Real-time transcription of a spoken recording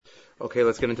Okay,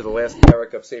 let's get into the last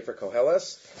parak of Sefer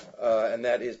Koheles, and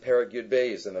that is parak Yud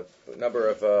Beis, and a number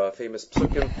of famous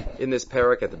psukim in this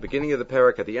parak, at the beginning of the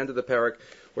parak, at the end of the parak,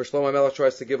 where Shlomo Melech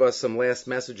tries to give us some last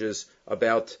messages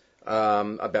about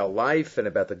life and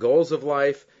about the goals of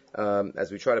life,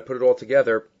 as we try to put it all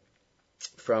together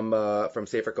from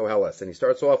Sefer Koheles. And he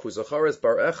starts off with Zachares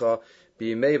Barecha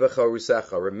B'yimei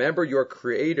V'charusecha. Remember your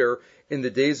Creator in the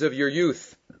days of your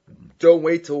youth. Don't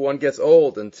wait till one gets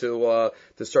old to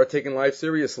start taking life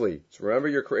seriously. So remember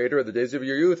your Creator in the days of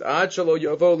your youth. Ad shelo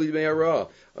yavo limei hara.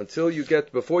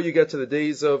 Before you get to the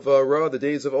days of Ra, the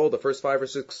days of old. The first 5 or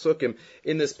 6 sukkim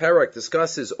in this parak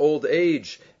discusses old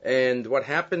age and what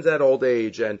happens at old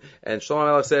age. And Shlomo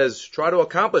Melech says, try to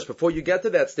accomplish before you get to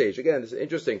that stage. Again, this is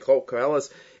interesting.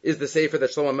 Koheles is the sefer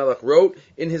that Shlomo Melech wrote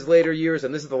in his later years,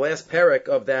 and this is the last parak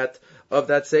of that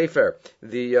sefer.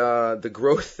 The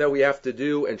growth that we have to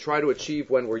do and try to achieve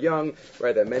when we're young,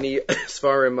 right? That many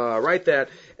Sfarim write that,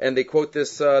 and they quote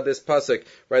this pasuk,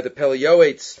 right? The Pele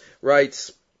Yoetz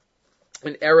writes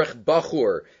in Erech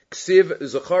Bachur, Ksiv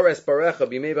Zachares Barecha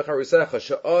B'mei B'charusecha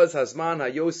Sha'oz Hazman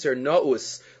HaYoser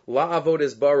Na'us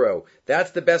La'avodes Baro.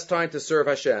 That's the best time to serve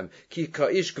Hashem. Ki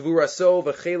ka'ish gvuraso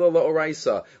v'chela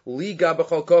la'oraisa liga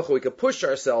b'chol kocho. We can push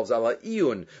ourselves ala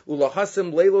iyun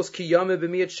ulahasim leilos kiyame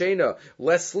b'miyat shena.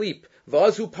 Less sleep.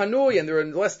 V'azu panui, and there are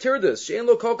less tirdas. She'en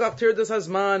lo kolkach tirdas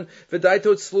hazman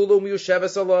v'daitot slulo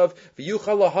miyusheves alav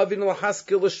v'yuchal lahavin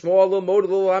lahaskil l'shmo l'mod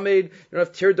l'lamed. You don't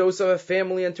have tirdos of a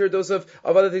family and tirdos of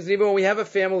other things. And even when we have a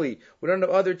family, we don't have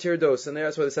other tirdos. And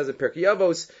that's what it says in Pirkei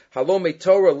Avos. Halomei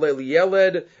Torah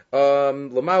le'liyeled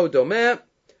l'mahu domeh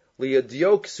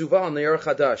liyadiok suval ne'er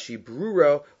chadash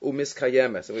brura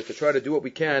umiskayemes. And we have to try to do what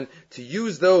we can to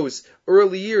use those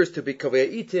early years to be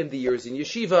kave'itim, the years in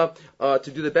yeshiva,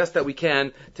 to do the best that we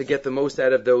can to get the most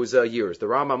out of those years. The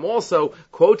Rambam also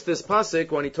quotes this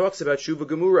pasuk when he talks about Shuva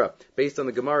Gemura, based on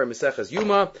the Gemara Maseches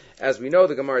Yuma. As we know,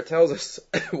 the Gemara tells us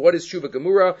what is Shuva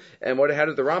Gemura, and how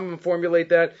did the Rambam formulate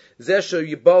that? Zesha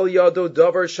yibal yado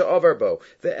davar sha'avarbo,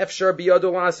 ve'efshar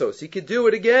biyado lasos. He could do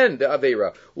it again, the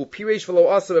Aveira. Upiresh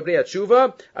v'lo asa b'bnei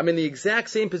Tshuva. I'm in the exact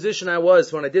same position I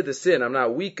was when I did the sin. I'm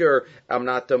not weaker. I'm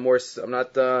not in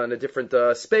a different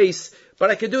space, but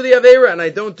I can do the Aveira and I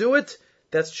don't do it.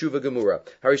 That's Tshuva Gemura.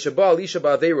 Harishabah Alisha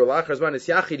Ba'Aveira Lachar Zman Es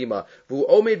Yachidima V'u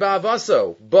Omed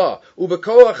Ba'Avaso Ba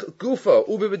Ubekoach Gufa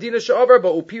Ubebedina Sha'avar Ba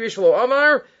Upirish V'lo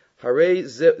Amar Harei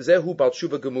Zehu Bal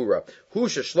Tshuva Gemura Hu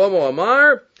Shlomo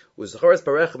Amar Uzachares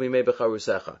Barecha B'mei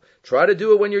B'charusecha. Try to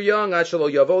do it when you're young. Ad shelo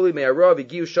yavoli me'ara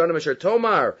v'giu shanim asher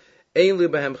tomar. Ein li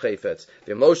behem chayfetz.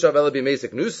 V'im lo shav ela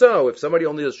b'meisik nuso. If somebody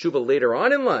only does tshuva later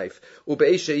on in life,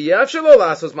 u'be'esh she'yav shelo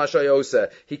lasos ma shayoseh.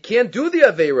 He can't do the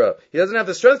aveira. He doesn't have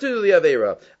the strength to do the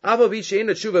aveira. Avav she'ein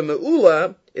tshuva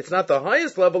me'ula. It's not the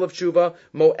highest level of tshuva.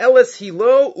 Mo'eles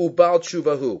hilo u'bal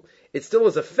tshuva hu. It still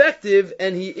is effective,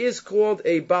 and he is called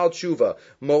a Baal Tshuva.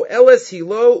 Mo'eles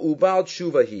hilo u'Baal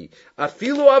Tshuva hi.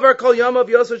 Afilu avar kol yamav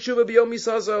yasot tshuva b'yom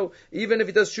misazo. Even if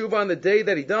he does tshuva on the day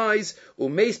that he dies,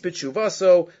 u'meis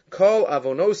b'tshuvaso, kol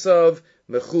avonosav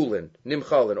mechulin,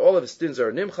 nimchalin. All of his sins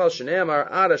are nimchal, shene'amar,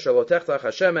 ada shalotechtach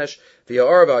hashemesh,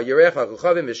 v'ya'arva, yirecha,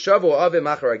 chuchavim, v'shavu avim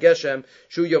achar hageshem,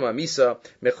 shu yom amisa,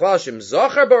 mechlashim,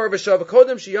 zachar bar v'shav,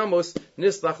 kodem shiyamos,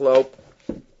 nislach lo.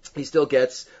 He still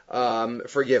gets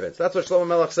forgiven. So that's what Shlomo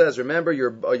Melech says. Remember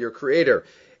your Creator.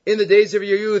 In the days of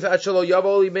your youth,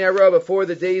 before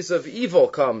the days of evil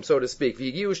come, so to speak.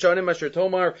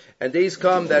 And days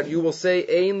come that you will say,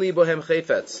 Ein li bohem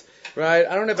chayfetz. Right?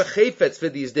 I don't have a chayfetz for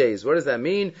these days. What does that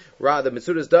mean? The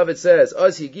Metzudas David says,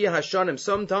 Az higi hashanim.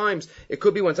 Sometimes it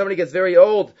could be when somebody gets very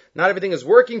old, not everything is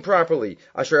working properly.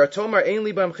 Asher atomar ein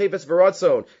li bohem chayfetz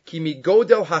v'ratzon. Ki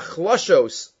migodel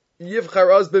hachlashos.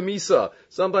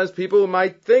 Sometimes people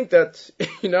might think that,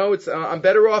 I'm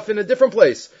better off in a different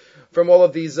place from all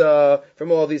of these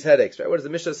headaches, right? What does the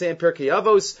Mishnah say in Pirkei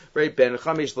Avos? Right? Ben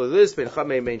Chamesh Lelis, Ben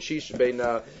Chamei, Ben Shish, Ben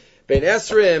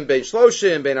Esrim, Ben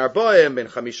Shloshim, Ben Arbaim, Ben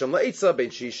Chamishim Leitza, Ben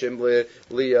Shishim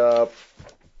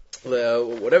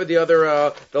whatever the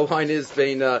other, the line is,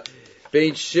 Ben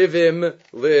Shivim,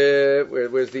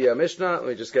 where's the Mishnah? Let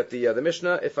me just get the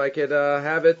Mishnah, if I could,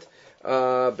 have it.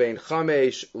 Bein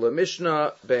Chamesh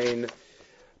LeMishnah, Bein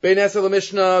Eser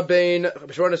LeMishnah, Bein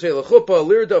Shmona Shei LeChuppah,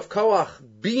 Lirdov Koach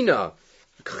Bina,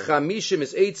 Chamishim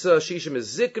is Eitza, Shishim is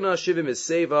Zikna, Shivim is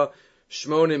Seva,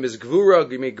 Shmonim is Gvura,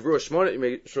 Gimei Gvura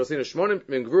Shmonim,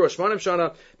 Shmonim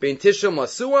Shana, Bein Tishim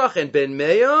Lasuach, and Ben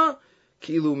Meya,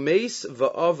 Kilu Meis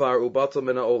Va'avar Ubatal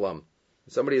Mina Olam.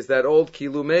 Somebody is that old,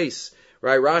 Kilu Meis.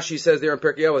 Right? Rashi says there in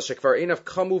Pirkei Avos, Shekvar Einav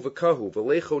Kamu V'Kahu,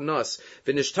 V'Lecho Nas,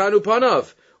 V'Nishtanu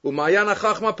Panav, Umayana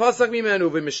Chachma Pasak Mimenu,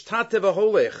 V'Mishtate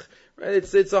V'Holech. Right?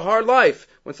 It's a hard life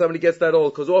when somebody gets that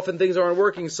old, because often things aren't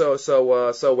working so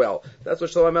well. That's what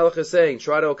Shlomo Melech is saying.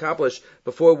 Try to accomplish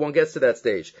before one gets to that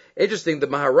stage. Interesting, the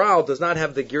Maharal does not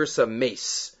have the Girsa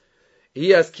Mace.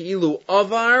 He has Ki'ilu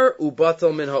Avar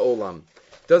Ubatal Min Ha'olam.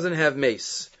 Doesn't have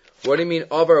Mace. What do you mean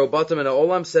Avar Ubatal Min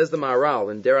Ha'olam? Says the Maharal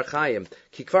in Derech Hayim.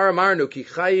 Ki Kfar Amarnu Ki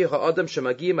Chayi Ha'adam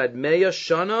Shemagiyim Ad Meya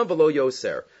Shana V'lo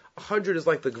Yoser. 100 is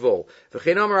like the Gvul.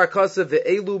 V'chein Amar HaKasav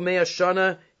Ve'elu Meya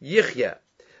Shana Yichya.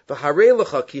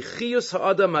 V'harei ki chiyus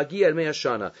ha'adam magi ad mei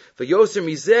hashana. V'yoser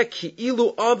mizeh ki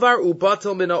ilu avar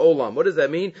ubatel min ha'olam. What does that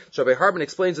mean? Rabbi Hartman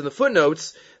explains in the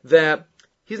footnotes that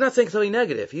he's not saying something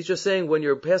negative. He's just saying when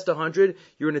you're past 100,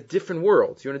 you're in a different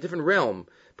world. You're in a different realm.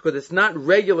 Because it's not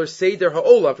regular seder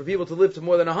ha'olam for people to live to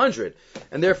more than 100.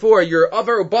 And therefore, you're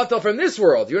avar ubatel from this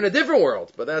world. You're in a different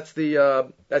world. But that's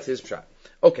his pshat.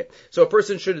 Okay, so a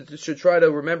person should try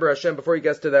to remember Hashem before he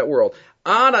gets to that world.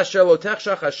 An asher lo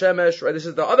techshach hashemesh, right? This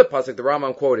is the other pasuk the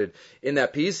Rambam quoted in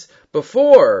that piece.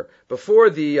 Before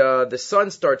the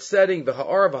sun starts setting,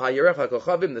 v'ha'ar v'ha'yerech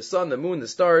ha'kochavim, the sun, the moon, the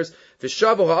stars,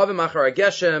 v'shavu ha'avim achar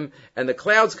ha'geshem, and the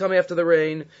clouds come after the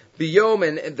rain. Biyom,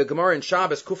 and the Gemara in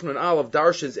Shabbos, Kufnun Aleph,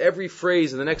 darshans every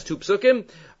phrase in the next two psukim,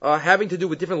 having to do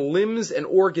with different limbs and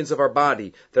organs of our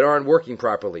body that aren't working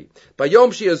properly. Bayom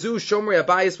shiazu shomrei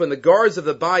abayis, when the guards of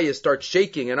the bayis start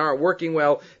shaking and aren't working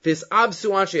well, this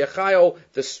absu anshe achayol,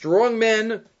 the strong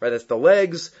men, right, that's the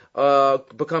legs,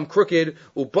 become crooked,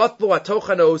 ubatlu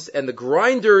atochanos, and the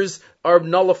grinders are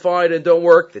nullified and don't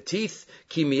work, the teeth,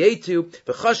 kimietu,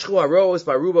 v'chashchu haros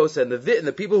barubos, and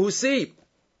the people who see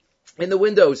in the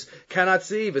windows cannot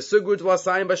see. V'sugrut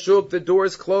v'asayim bashuk, the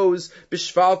doors close.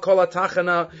 B'shval kol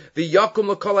atachana, v'yakum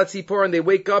l'kol atzipor, and they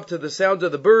wake up to the sound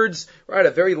of the birds. Right,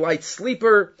 a very light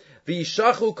sleeper.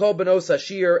 V'yishachu kol benos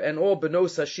hashir, and all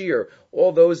benos hashir,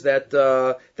 all those that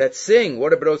sing.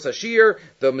 What are benos hashir?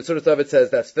 The Mitzvot of it says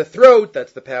that's the throat,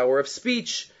 that's the power of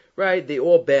speech. Right, they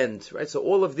all bend. Right, so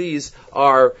all of these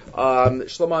are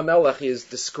Shlomo Melech is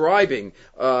describing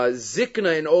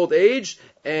zikna in old age,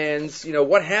 and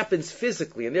what happens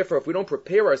physically, and therefore if we don't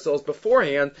prepare ourselves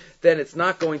beforehand, then it's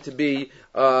not going to be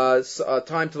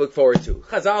time to look forward to.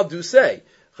 Chazal do say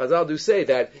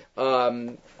that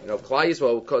Klal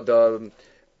Yisrael,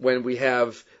 when we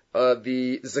have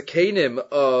the zakenim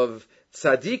of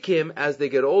tzaddikim as they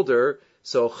get older.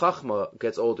 So Chachma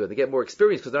gets older. They get more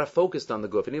experience because they're not focused on the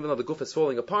guf. And even though the guf is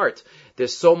falling apart,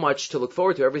 there's so much to look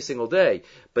forward to every single day.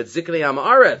 But Ziknei Am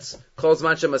Haaretz, Kol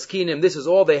Zman Shemaskinim, this is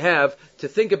all they have to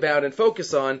think about and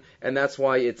focus on, and that's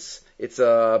why it's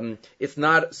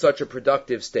not such a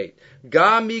productive state.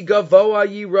 Gami Gavoa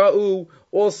Yira'u,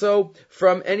 also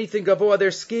from anything Gavoa,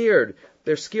 they're scared.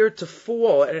 They're scared to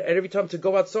fall, and every time to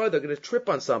go outside, they're going to trip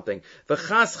on something.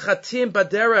 V'chas chatim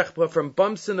baderech, from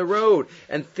bumps in the road,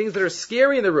 and things that are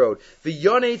scary in the road.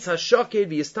 V'yonetz hashaked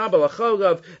v'yistabel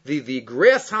achogav, the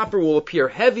grasshopper will appear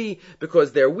heavy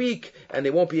because they're weak, and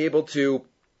they won't be able to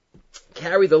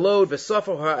carry the load.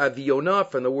 V'safar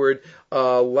ha'aviyonah, from the word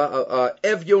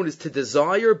evyon is to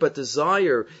desire, but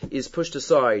desire is pushed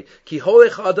aside. Ki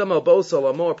holech adam al bos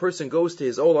olamo, a person goes to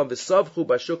his olam, v'savchu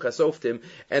bashuk hasoftim,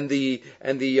 and the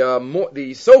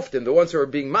softim, the ones who are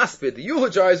being maspid, the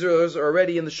eulogizers, are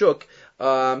already in the shuk.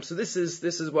 So this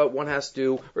is what one has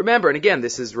to remember. And again,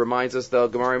 reminds us the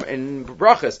Gemara in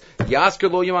Brachas.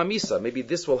 Yasker lo yom hamisa. Maybe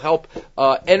this will help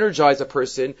energize a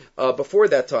person before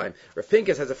that time. Rav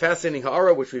Pinkus has a fascinating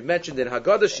ha'ara, which we've mentioned in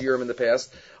Haggadah Shiurim in the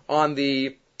past,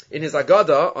 in his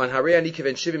Haggadah on Harei Ani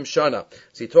Kiven Shivim Shana.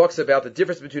 So he talks about the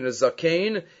difference between a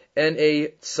zakein and a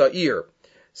tsa'ir.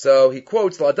 So he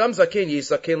quotes, L'adam zakein yi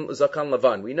zakan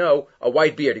lavan. We know a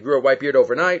white beard. He grew a white beard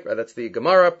overnight. Right? That's the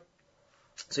Gemara.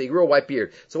 So he grew a white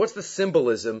beard. So what's the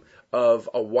symbolism of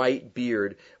a white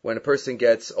beard when a person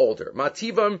gets older?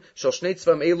 Mativam shel shnei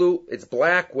tzvam elu. It's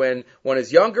black when one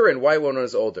is younger and white when one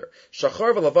is older.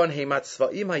 Shachar v'lavan heimat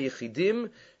tzva'im hayichidim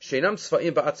sheinam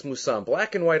tzva'im ba'atzmusam.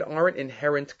 Black and white aren't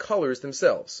inherent colors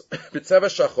themselves. B'tzeva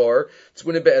shachar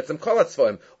tzvunim be'etzem kol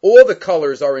hatzva'im. All the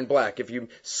colors are in black. If you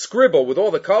scribble with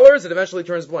all the colors, it eventually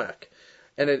turns black.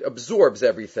 And it absorbs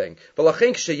everything. But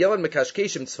white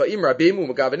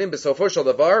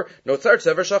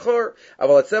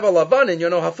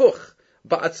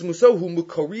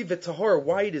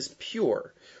is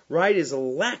pure. White is a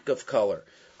lack of color.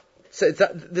 So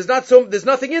there's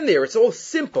nothing in there. It's all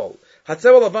simple.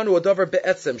 Hatzev alavanu adavar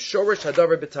be'etzem, shorish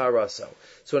hadavar b'taraso.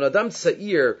 So in Adam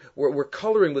Tza'ir, we're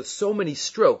coloring with so many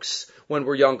strokes when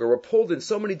we're younger. We're pulled in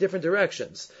so many different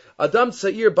directions. Adam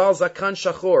Tza'ir bal zakan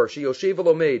shachor, sheyoshev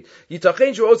alomeid.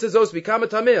 Yitachen shu'osezos b'kama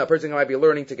tameh. A person might be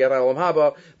learning to get Olam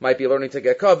Haba, might be learning to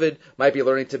get Kavod, might be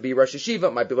learning to be Rosh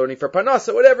Yeshiva, might be learning for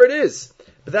Parnasa, whatever it is.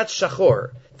 But that's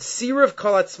shachor. Tzirav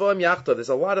kol hatzvaim yachta. There's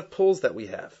a lot of pulls that we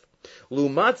have.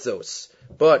 Lumatzos.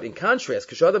 But in contrast,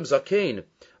 Kishadam Zakein,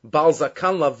 Bal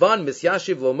Zakan Lavan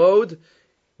Misyashiv Lomod,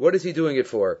 what is he doing it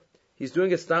for? He's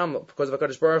doing it stam because of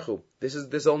HaKadosh Baruch Hu. This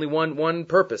is only one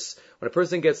purpose. When a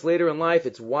person gets later in life,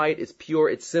 it's white, it's pure,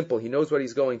 it's simple. He knows what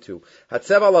he's going to.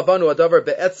 Hatzeva Lavanu Adavar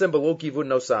Be'etzem Belo Kivun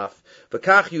Nosaf.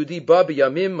 V'kach Yudi Ba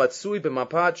B'yamim Matsui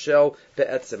B'mapat Shel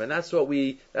Be'etzem. And that's what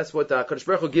HaKadosh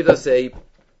Baruch Hu gives us a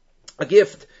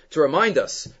gift to remind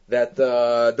us that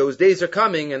those days are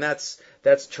coming, and that's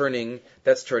turning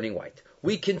white.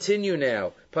 We continue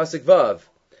now. Pasuk Vav.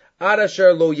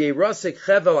 Adasher lo yerasik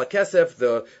chevel hakesef.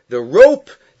 The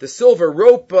rope, the silver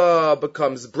rope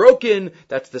becomes broken.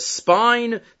 That's the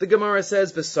spine. The Gemara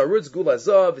says v'sarutz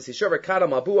gulazav v'sishavar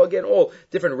kadam abu. Again, all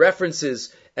different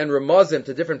references and remazim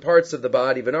to different parts of the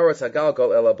body. V'noras hagalgal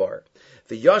elabar.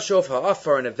 The Yashov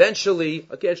ha'afar, and eventually,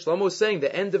 again, Shlomo is saying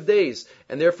the end of days,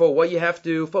 and therefore what you have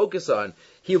to focus on.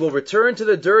 He will return to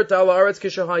the dirt, al haaretz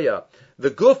kishahaya.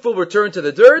 The guf will return to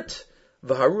the dirt,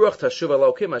 v'haruach tashuv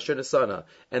alokim asher nesana,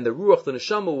 and the ruach, the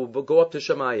neshama, will go up to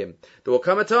Shamayim. There will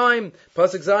come a time,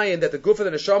 Pasuk Zayin, that the guf of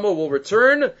the neshama will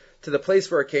return to the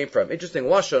place where it came from. Interesting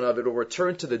lashon of it will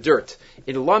return to the dirt.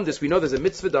 In Lamdis, we know there's a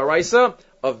mitzvah daraisa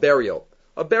of burial.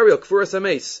 A burial, kfuras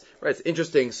hameis. Right, it's an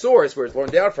interesting source where it's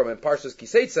learned out from in Parshas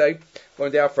Kiseitze,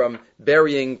 learned out from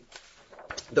burying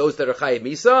those that are chayiv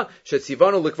misa.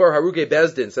 Shetzivanu likvar haruge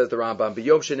bezdin, says the Rambam,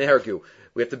 b'yom shenehergu.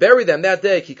 We have to bury them that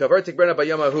day, ki kavartik brena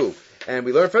bayamahu. And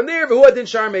we learn from there, v'hu adin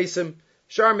shar mesim.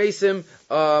 Shar mesim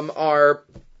have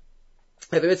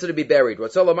a mitzvah to be buried.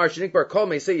 If you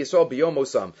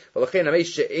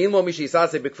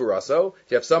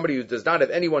have somebody who does not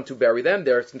have anyone to bury them,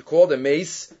 they're called a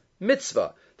mace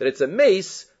mitzvah. That it's a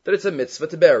mace, that it's a mitzvah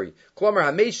to bury. Klomer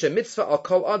ha-meisha mitzvah al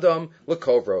kol adam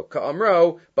l'kovro.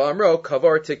 Ka'amro, ba'amro,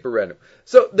 kavar tikberenu.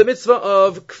 So the mitzvah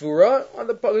of kfura, on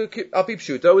the Alpi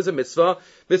Pshuto, is a mitzvah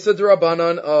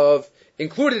d'Rabbanan of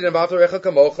included in V'aftarecha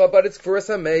kamocha, but it's kfuras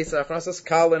ha-meis, achnasas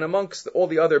kal, and amongst all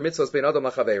the other mitzvahs bein adam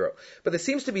l'chaveiro. But there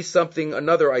seems to be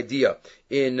another idea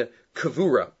in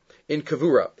kavura,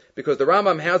 because the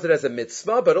Rambam has it as a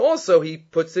mitzvah, but also he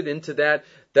puts it into that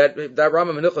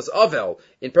Rambam in Hilchos Avel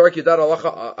in Perek Yudad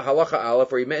Halacha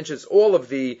Aleph, where he mentions all of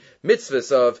the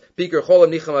mitzvahs of Bikur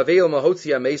Cholam Nicham Aveil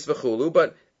Mahotzi Ameis V'chulu,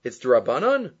 but it's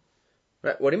D'Rabbanan?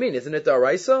 Right? What do you mean? Isn't it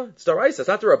D'Araisa? It's D'Araisa. It's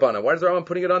not D'Rabbanan. Why is the Rambam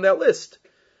putting it on that list?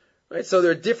 Right? So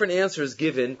there are different answers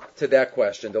given to that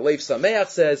question. The Leif Sameach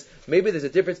says maybe there's a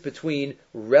difference between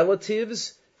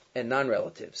relatives and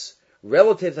non-relatives.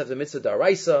 Relatives have the mitzvah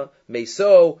d'araisa,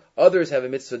 meso. Others have a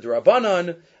mitzvah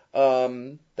d'Rabbanan.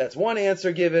 That's one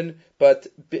answer given, but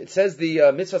it says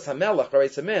the mitzvah samelach,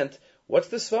 cement. What's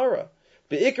the svara?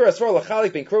 Be'ikar asvar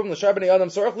lachalik ben krovim l'shar b'nei adam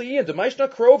sorach liyin. Do maishna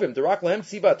krovim d'rak lehem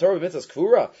tziva torah b'mitzvahs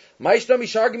kfura. Maishna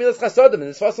mishar gemilas chasadim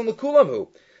and nisfasan l'kulamhu.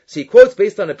 So he quotes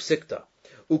based on a psikta.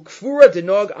 Ukfura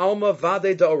denog alma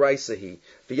vade da'oraisahi.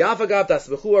 V'yavagav das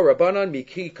b'chua rabbanan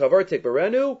miki kavar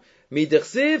tikberenu.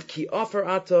 Midechsiv ki offer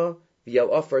ata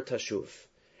v'yel offer tashuv.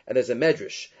 And there's a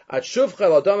medrash. At shuv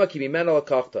chal adama ki mimena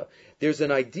lakachta. There's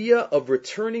an idea of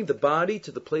returning the body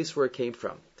to the place where it came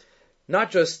from.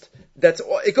 Not just,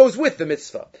 it goes with the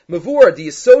mitzvah. Mavur di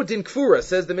yisod din kfura,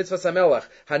 says the mitzvah samelach.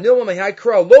 Hanilma mehai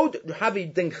kra lo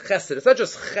havi din chesed. It's not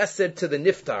just chesed to the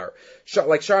niftar,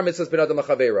 like shar mitzvahs ben adam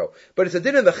l'chaveiro. But it's a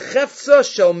din in the chefsa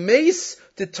shel meis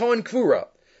to ton kfura.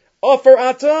 Offer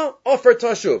ata, offer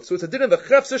tashuv. So it's a din of the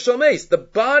chefsa shel meis. The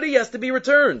body has to be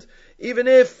returned. Even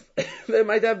if it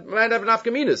might have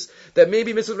nafkaminas. That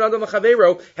maybe mitzvahs ben adam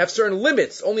l'chaveiro have certain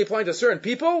limits, only applying to certain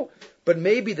people, but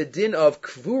maybe the din of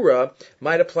kvura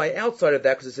might apply outside of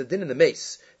that because it's a din in the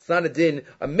mace. It's not a din,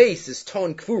 a mace is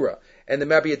ton kvura. And there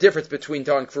might be a difference between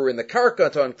ton kvura and the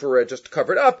karka, ton kvura just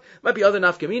covered up. Might be other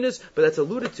nafkaminas, but that's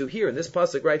alluded to here in this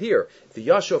pasuk right here. The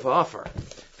Yashov ha'afar.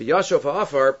 The Yashov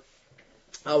ha'afar,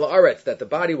 al haaretz, that the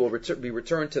body will be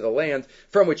returned to the land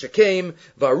from which it came.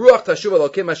 V'aruach tashuv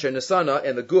elokim asher nesana,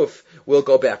 and the guf will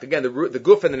go back. Again, the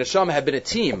guf and the neshama have been a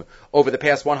team over the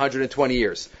past 120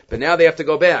 years, but now they have to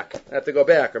go back.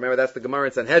 Remember, that's the Gemara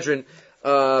in Sanhedrin,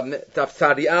 Taf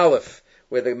Tzadi Aleph,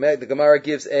 where the Gemara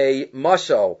gives a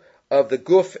mashal of the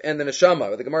guf and the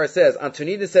neshama. The Gemara says,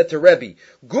 Antoninus said to Rebbe,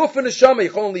 guf and neshama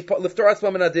yichol liftar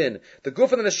atzmam min adin. The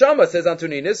guf and the neshama, says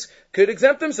Antoninus, could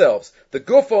exempt themselves. The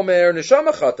guf omer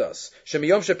neshama chatas.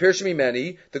 Shemiyom shapir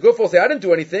shemimeni. The guf will say, I didn't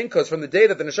do anything, because from the day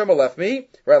that the neshama left me,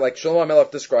 right, like Shlomo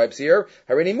HaMelech describes here,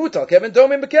 harini mutal kevin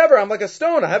domim bekever. I'm like a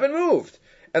stone, I haven't moved.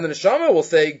 And the neshama will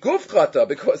say, guf chata,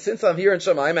 because since I'm here in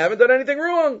Shamayim, I haven't done anything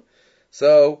wrong.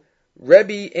 So,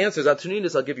 Rebbe answers,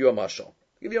 Antoninus, I'll give you a mashal.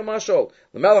 Give you a mashal.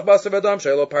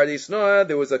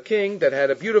 There was a king that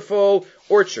had a beautiful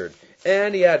orchard,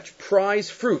 and he had prize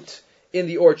fruit in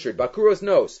the orchard. Bakuros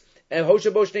knows. And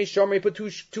Hoshabosh Shomer put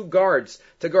two guards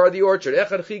to guard the orchard.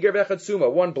 Echad chiger v'echad suma.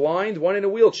 One blind, one in a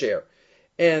wheelchair.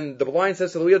 And the blind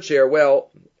says to the wheelchair,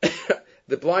 well,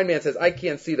 the blind man says, I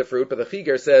can't see the fruit, but the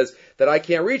chiger says that I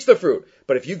can't reach the fruit.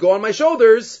 But if you go on my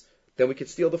shoulders, then we can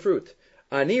steal the fruit.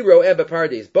 Ani ro'eh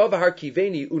b'pardes, bavahar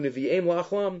kiveni univiem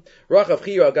lachlam, rachav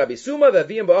chiyo al gabi suma,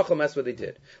 v'aviem ba'achlam, that's what they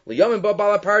did. L'yamim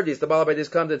ba'bala pardes, the bala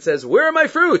pardes comes and says, where are my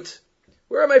fruit?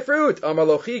 Where are my fruit? Amar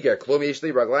lo chiger, klum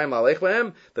yishli raglayim la'alech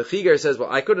b'hem. The chiger says,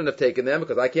 well, I couldn't have taken them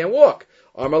because I can't walk.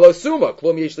 Amar lo suma,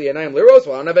 klum yishli yanayim liros,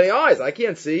 well, I don't have any eyes, I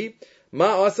can't see.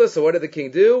 Ma asa, so what did the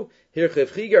king do? Here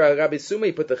chiv chiger al gabi suma,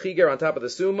 he put the chiger on top of the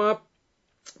suma,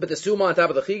 put the suma on top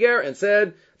of the chiger and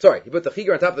said, he put the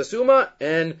chiger on top of the suma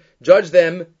and judged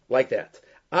them like that.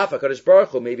 Afa kadosh baruch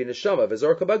hu maybe neshama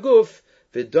v'zorka baguf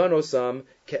v'danosam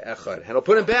ke'echad. And he'll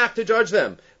put him back to judge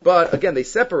them. But again, they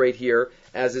separate here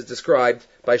as is described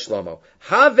by Shlomo.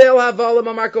 Havel havalim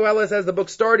amar Koheles, as the book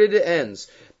started, it ends.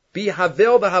 Be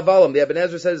havel the havalim. The Ibn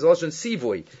Ezra says lashon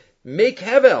sivui. Make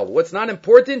hevel. What's not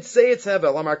important, say it's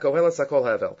hevel. Amar Koheles hakol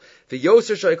hevel. The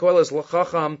yoser shay Koheles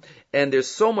l'chacham, and there's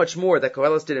so much more that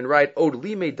Koheles didn't write. Od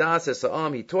lime das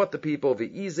esa'am. He taught the people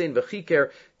v'izen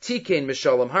v'chiker tikein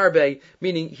mishalom harbe.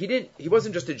 Meaning he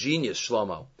wasn't just a genius,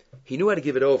 Shlomo. He knew how to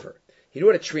give it over. He knew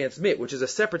how to transmit, which is a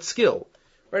separate skill.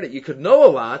 Right? You could know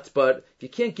a lot, but if you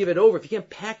can't give it over, if you can't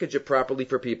package it properly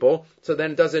for people, so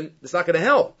then it's not going to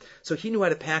help. So he knew how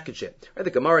to package it. Right?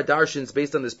 The Gemara Darshans,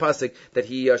 based on this pasuk, that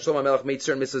Shlomo HaMelech made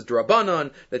certain mitzvahs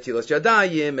d'Rabbanan, Netilas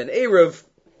Yadayim, and Erev,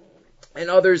 and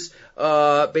others,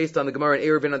 based on the Gemara and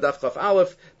Erev and Adaf Chaf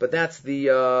Aleph, but that's the,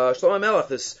 Shlomo HaMelech,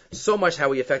 there's so much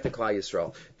how he affected Klal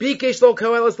Yisrael. Bikesh lo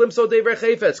Koheles limso divrei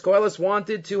chayfetz. Koheles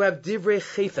wanted to have divrei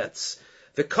chayfetz.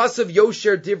 The Kasav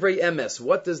Yosher Divrei Emes.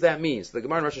 What does that mean? So the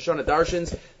Gemara in Rosh Hashanah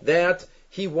Darshans that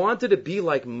he wanted to be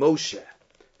like Moshe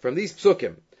from these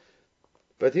psukim.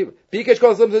 But Bikesh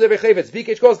calls them to Divrei Chayfetz.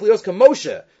 Bikesh calls Lios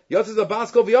Moshe. Yotzes a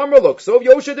Baskol V'Yamrluk. So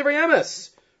Yosher Divrei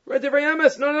Emes. Right, Divrei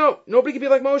Emes. No. Nobody can be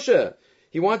like Moshe.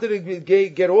 He wanted to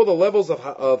get all the levels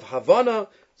of Havana.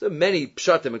 So many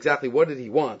pshatim. Exactly what did he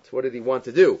want? What did he want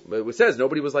to do? But it says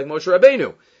nobody was like Moshe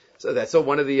Rabbeinu. So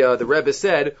one of the Rebbe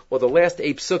said, well, the last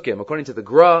 8 psukim, according to the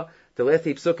Gra, the last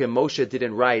 8 psukim Moshe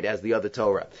didn't write as the other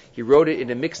Torah. He wrote it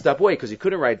in a mixed up way because he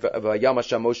couldn't write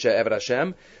Yamasha Moshe Eved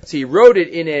Hashem. So he wrote it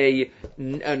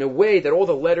in a way that all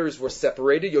the letters were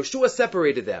separated. Yoshua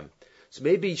separated them. So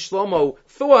maybe Shlomo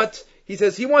thought, he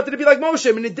says he wanted to be like Moshe.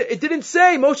 I mean, it didn't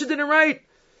say, Moshe didn't write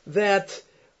that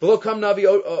V'lo kam navi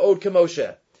od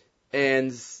k'Moshe.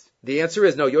 And the answer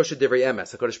is no, Yosha Divrei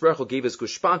Emes. HaKadosh Baruch Hu gave his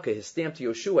gushpanka, his stamp to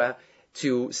Yoshua,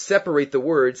 to separate the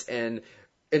words and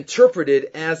interpret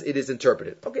it as it is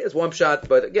interpreted. Okay, it's one shot,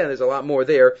 but again, there's a lot more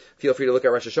there. Feel free to look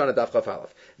at Rosh Hashanah, Daf Chaf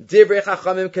Aleph. Divrei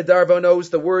Chachamim kedarbonos.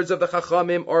 The words of the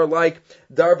Chachamim are like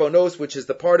darbonos, which is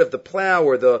the part of the plow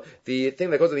or the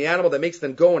thing that goes on the animal that makes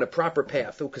them go in a proper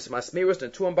path. Ukasmasmeros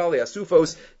and tuam bali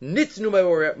asufos nitnu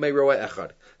meroa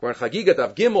echad. We're in Chagiga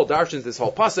Daf Gimel darshans this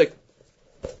whole pasuk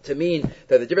to mean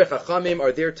that the Divrei Chachamim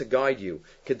are there to guide you.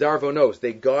 Kedarvonos,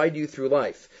 they guide you through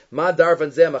life. Ma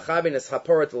darvan zeh machavin es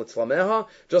haporet l'tzlameha.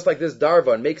 Just like this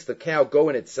darvan makes the cow go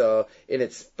in its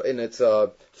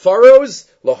furrows.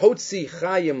 Lahotzi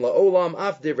chayim laolam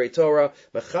af divrei Torah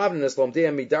machavin es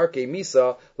lomdeim midarkei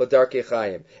misa ladarkei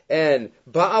chayim. And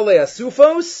ba'alei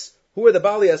asufos. Who are the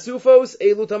Bali Asufos?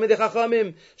 Elu Talmidei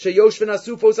Chachamim. Sheyoshvin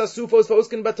Asufos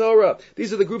Foskin Batorah.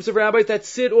 These are the groups of rabbis that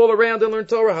sit all around and learn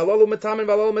Torah. Halalu Matamin,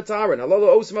 Halalu Matarin.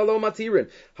 Halalu Osim, Halalu Matirin.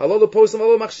 Halalu Posim,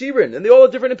 Halalu Machshirin. And they all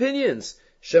have different opinions.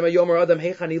 Shema Yomer Adam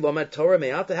Heichani Lomet Torah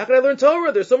Me'ata. How can I learn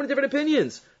Torah? There's so many different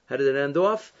opinions. How did it end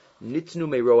off? Nitnu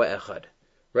Me'roa Echad.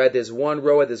 Right, there's one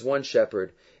roa, there's one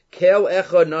shepherd. Kel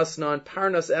Echad Nasnan,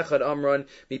 Parnas Echad Amran,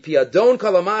 Mipi Adon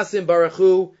Kalamasim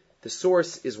Barachu. The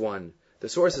source is one. The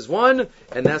source is one,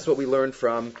 and that's what we learned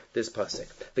from this pasuk.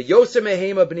 The Yosem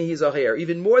Mehema B'nihi Zaher.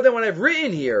 Even more than what I've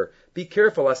written here. Be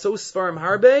careful. Aso Svarim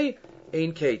Harbe,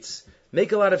 Ein Kates.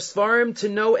 Make a lot of Svarim to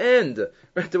no end.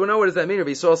 Right? Do we know what does that mean?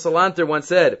 Rabbi Yisrael Salanter once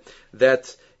said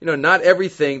that not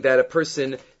everything that a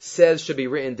person says should be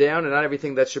written down, and not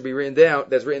everything that's written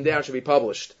down should be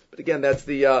published. But again, that's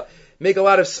the make a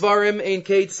lot of svarim, ain't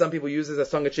Kate. Some people use this as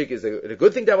tongue in cheek. Is it a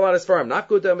good thing to have a lot of svarim? Not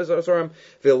good to have a lot of svarim.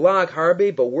 Vilag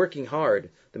harbe, but working hard.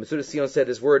 The Metzudas Sion said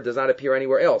this word does not appear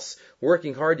anywhere else.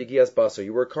 Working hard, yigias basar.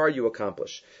 You work hard, you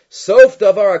accomplish. Sof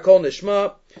davar akol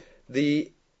nishma.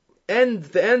 The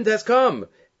end has come.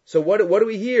 So what do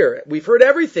we hear? We've heard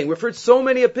everything. We've heard so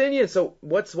many opinions. So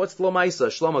what's Lomaisa?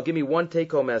 Shlomo, give me one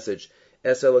take-home message.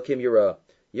 Es Elokim Yirah.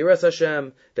 Yiras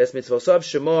Hashem, Ves Mitzvosav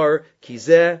Shemar,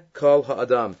 Kizeh Kol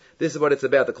Ha'adam. This is what it's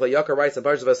about. The Klei Yakar writes in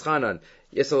Parshas Veschanan.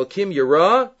 Yes Elokim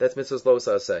Yirah, that's Mitzvos Lo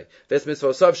Saseh. Ves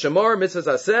Mitzvosav Shemar, Mitzvos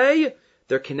Aseh,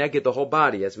 they're connected the whole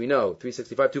body, as we know.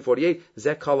 365, 248,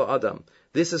 Zeh Kol Ha'adam.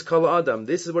 This is Kol Ha'adam.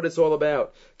 This is what it's all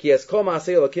about. Ki es Kol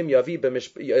Ma'aseh Elokim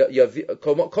Yavi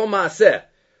Kol Ma'aseh.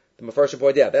 The Mefarshim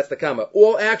point out, that's the comma.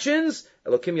 All actions,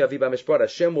 Elokim Yavi B'mishpat,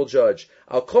 Hashem will judge.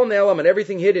 Al Kol Ne'elam, and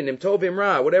everything hidden, Im Tov Im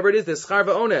Ra, whatever it is, there's Schar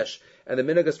V'onesh. And the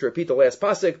minhag is to repeat the last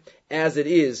pasuk, as it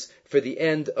is for the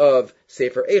end of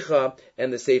Sefer Eicha,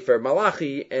 and the Sefer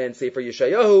Malachi, and Sefer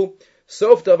Yeshayahu.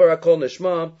 Sof Davar HaKol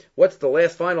Nishma, what's the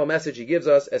last final message he gives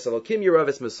us? Es Elokim Yirav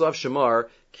Es Mislav Shamar,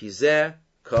 Kizeh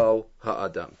Kol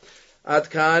Ha'adam.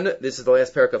 Adkan, this is the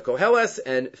last parak of Koheles,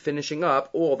 and finishing up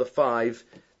all the 5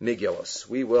 Megillos.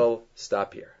 We will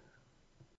stop here.